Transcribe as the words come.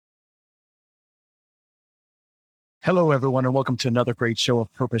Hello, everyone, and welcome to another great show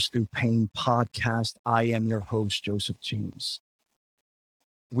of Purpose Through Pain podcast. I am your host, Joseph James.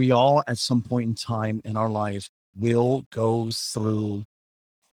 We all, at some point in time in our life, will go through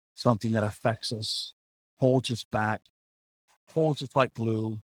something that affects us, holds us back, holds us like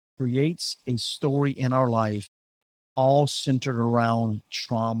glue, creates a story in our life, all centered around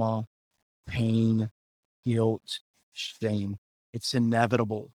trauma, pain, guilt, shame. It's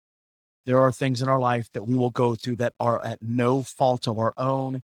inevitable. There are things in our life that we will go through that are at no fault of our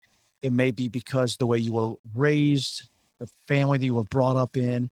own. It may be because the way you were raised, the family that you were brought up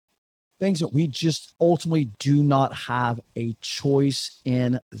in, things that we just ultimately do not have a choice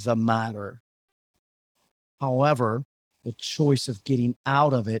in the matter. However, the choice of getting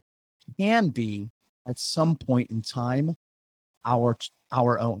out of it can be at some point in time our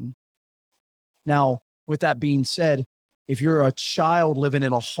own. Now, with that being said, if you're a child living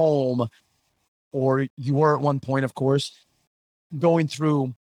in a home, or you were at one point, of course, going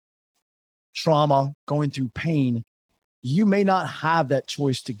through trauma, going through pain, you may not have that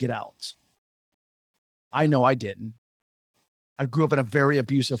choice to get out. I know I didn't. I grew up in a very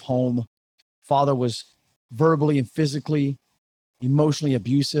abusive home. Father was verbally and physically, emotionally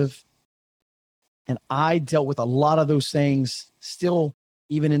abusive. And I dealt with a lot of those things still,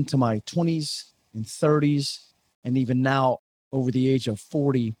 even into my 20s and 30s, and even now over the age of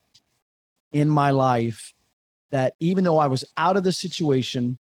 40 in my life, that even though I was out of the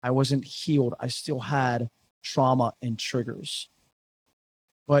situation, I wasn't healed. I still had trauma and triggers.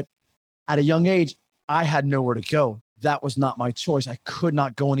 But at a young age, I had nowhere to go. That was not my choice. I could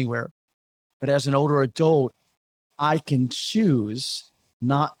not go anywhere. But as an older adult, I can choose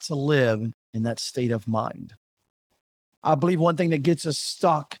not to live in that state of mind. I believe one thing that gets us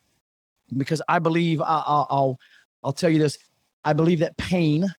stuck, because I believe I'll tell you this. I believe that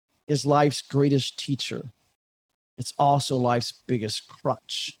pain is life's greatest teacher. It's also life's biggest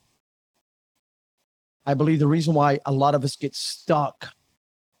crutch. I believe the reason why a lot of us get stuck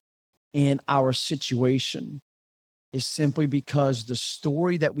in our situation is simply because the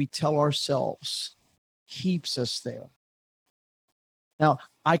story that we tell ourselves keeps us there. Now,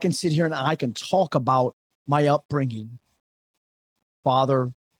 I can sit here and I can talk about my upbringing.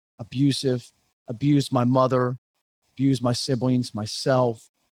 Father, abusive, abused my mother, abused my siblings, myself.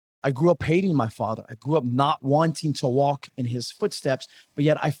 I grew up hating my father. I grew up not wanting to walk in his footsteps, but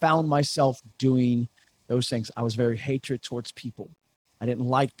yet I found myself doing those things. I was very hatred towards people. I didn't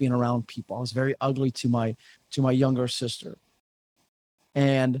like being around people. I was very ugly to my younger sister.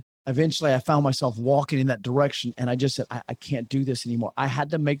 And eventually I found myself walking in that direction. And I just said, I can't do this anymore. I had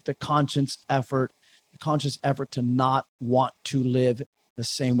to make the conscious effort to not want to live the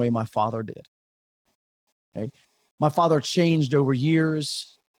same way my father did. Okay. My father changed over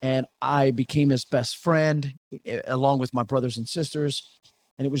years, and I became his best friend along with my brothers and sisters.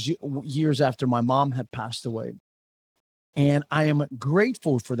 And it was years after my mom had passed away. And I am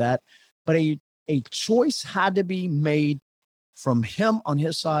grateful for that. But a choice had to be made from him on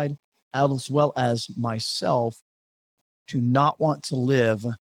his side, as well as myself, to not want to live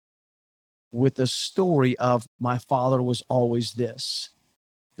with the story of my father was always this.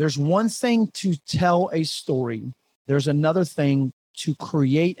 There's one thing to tell a story. There's another thing to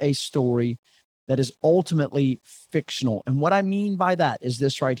create a story that is ultimately fictional. And what I mean by that is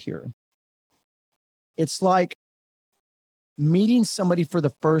this right here. It's like meeting somebody for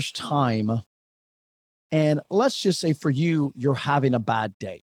the first time. And let's just say for you, you're having a bad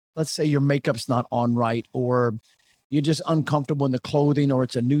day. Let's say your makeup's not on right, or you're just uncomfortable in the clothing, or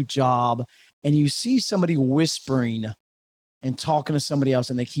it's a new job. And you see somebody whispering and talking to somebody else,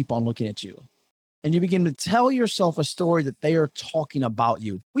 and they keep on looking at you. And you begin to tell yourself a story that they are talking about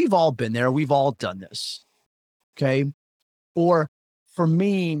you. We've all been there. We've all done this. Okay. Or for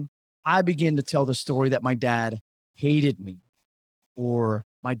me, I begin to tell the story that my dad hated me, or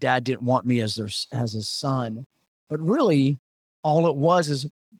my dad didn't want me as his son. But really, all it was is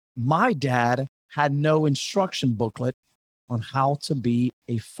my dad had no instruction booklet on how to be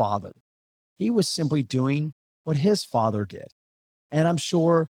a father. He was simply doing what his father did. And I'm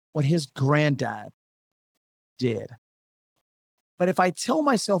sure what his granddad did. But if I tell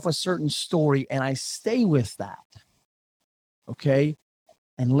myself a certain story and I stay with that, okay,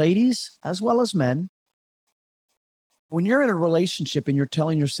 and ladies as well as men, when you're in a relationship and you're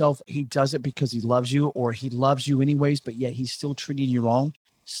telling yourself he does it because he loves you, or he loves you anyways, but yet he's still treating you wrong,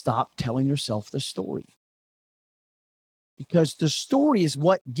 stop telling yourself the story. Because the story is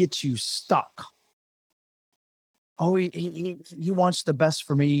what gets you stuck. Oh, he wants the best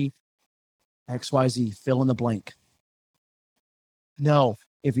for me, XYZ, fill in the blank. No,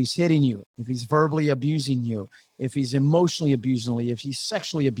 if he's hitting you, if he's verbally abusing you, if he's emotionally abusing you, if he's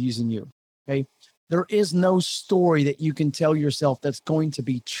sexually abusing you. Okay. There is no story that you can tell yourself that's going to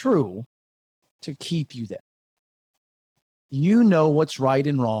be true to keep you there. You know what's right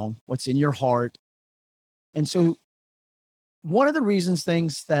and wrong, what's in your heart. And so one of the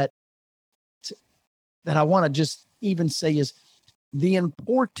things that I want to just even say is the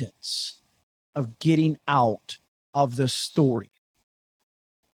importance of getting out of the story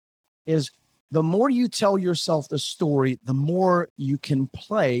is the more you tell yourself the story, the more you can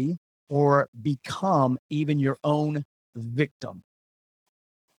play or become even your own victim,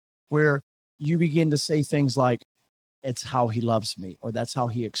 where you begin to say things like, it's how he loves me, or that's how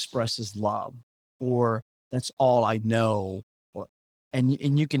he expresses love, or that's all I know. Or,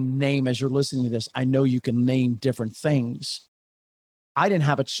 and you can name, as you're listening to this, I know you can name different things. I didn't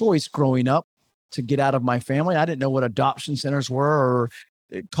have a choice growing up to get out of my family. I didn't know what adoption centers were or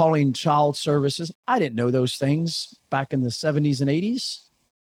calling child services. I didn't know those things back in the 70s and 80s.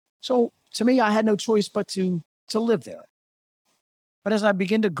 So to me, I had no choice but to live there. But as I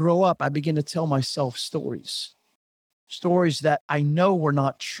begin to grow up, I begin to tell myself stories that I know were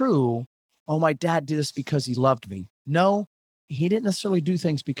not true. Oh, my dad did this because he loved me. No, he didn't necessarily do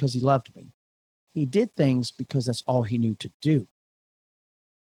things because he loved me. He did things because that's all he knew to do.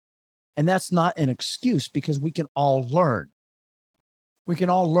 And that's not an excuse, because we can all learn. We can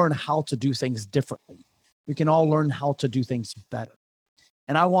all learn how to do things differently. We can all learn how to do things better.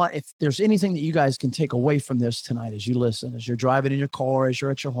 And I want, if there's anything that you guys can take away from this tonight as you listen, as you're driving in your car, as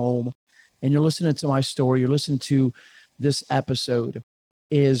you're at your home, and you're listening to my story, you're listening to this episode,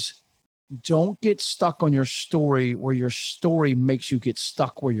 is don't get stuck on your story where your story makes you get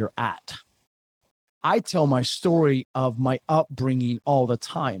stuck where you're at. I tell my story of my upbringing all the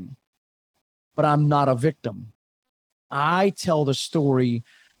time, but I'm not a victim. I tell the story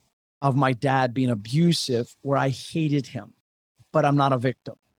of my dad being abusive where I hated him, but I'm not a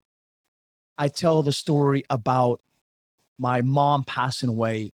victim. I tell the story about my mom passing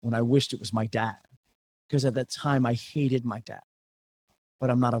away when I wished it was my dad, because at that time I hated my dad, but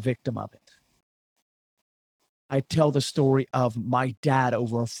I'm not a victim of it. I tell the story of my dad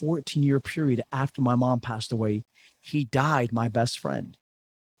over a 14-year period after my mom passed away. He died, my best friend.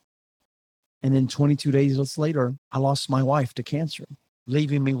 And then 22 days later, I lost my wife to cancer,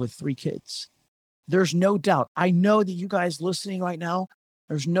 leaving me with 3 kids. There's no doubt. I know that you guys listening right now,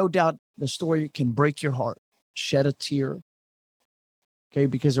 there's no doubt the story can break your heart, shed a tear. Okay,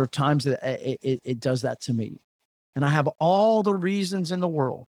 because there are times that it does that to me. And I have all the reasons in the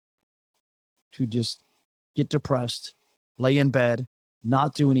world to just get depressed, lay in bed,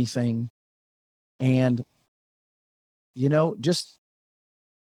 not do anything, and, just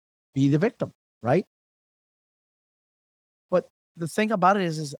be the victim, right? But the thing about it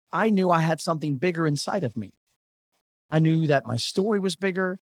is I knew I had something bigger inside of me. I knew that my story was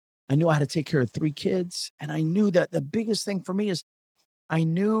bigger. I knew I had to take care of 3 kids. And I knew that the biggest thing for me is I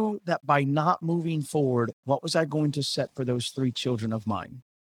knew that by not moving forward, what was I going to set for those 3 children of mine?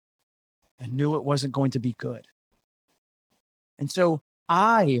 I knew it wasn't going to be good. And so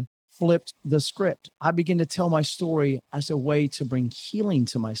I flipped the script. I began to tell my story as a way to bring healing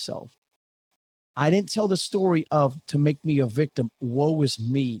to myself. I didn't tell the story to make me a victim. Woe is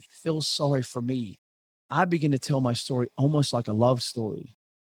me. Feel sorry for me. I began to tell my story almost like a love story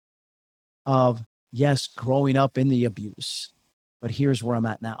of, yes, growing up in the abuse, but here's where I'm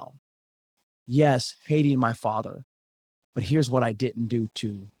at now. Yes, hating my father, but here's what I didn't do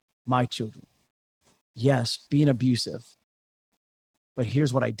to my children. Yes, being abusive, but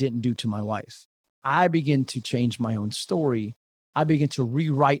here's what I didn't do to my wife. I begin to change my own story. I begin to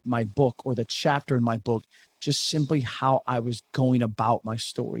rewrite my book, or the chapter in my book, just simply how I was going about my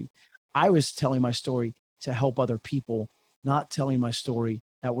story. I was telling my story to help other people, not telling my story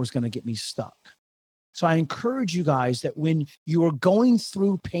that was going to get me stuck. So I encourage you guys that when you are going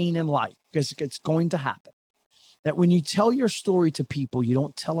through pain in life, because it's going to happen, that when you tell your story to people, you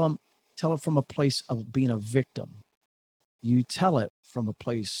don't tell it from a place of being a victim. You tell it from a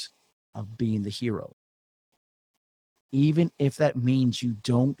place of being the hero. Even if that means you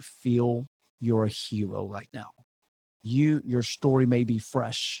don't feel you're a hero right now. Your story may be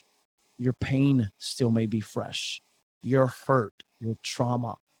fresh. Your pain still may be fresh. Your hurt, your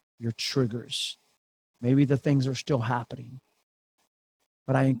trauma, your triggers. Maybe the things are still happening.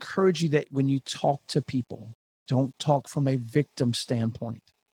 But I encourage you that when you talk to people, don't talk from a victim standpoint.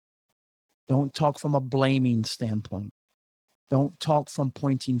 Don't talk from a blaming standpoint. Don't talk from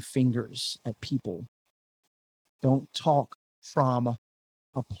pointing fingers at people. Don't talk from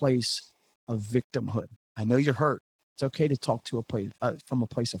a place of victimhood. I know you're hurt. It's okay to talk to a place from a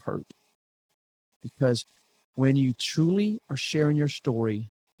place of hurt, because when you truly are sharing your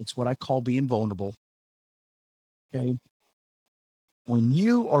story, it's what I call being vulnerable. Okay. When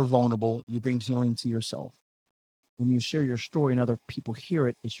you are vulnerable, you bring healing to yourself. When you share your story and other people hear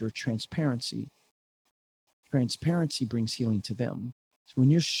it, it's your transparency. Transparency brings healing to them. So when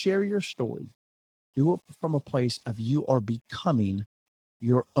you share your story, do it from a place of you are becoming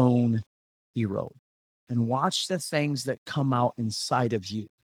your own hero. And watch the things that come out inside of you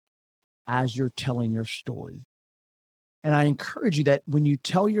as you're telling your story. And I encourage you that when you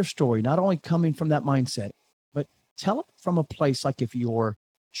tell your story, not only coming from that mindset, but tell it from a place like if you're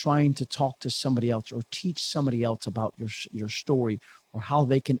trying to talk to somebody else or teach somebody else about your story or how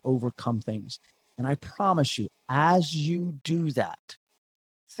they can overcome things. And I promise you, as you do that,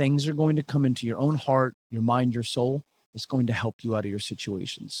 things are going to come into your own heart, your mind, your soul. It's going to help you out of your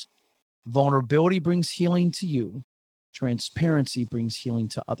situations. Vulnerability brings healing to you. Transparency brings healing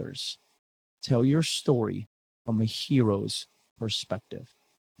to others. Tell your story from a hero's perspective,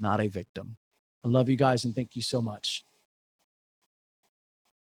 not a victim. I love you guys and thank you so much.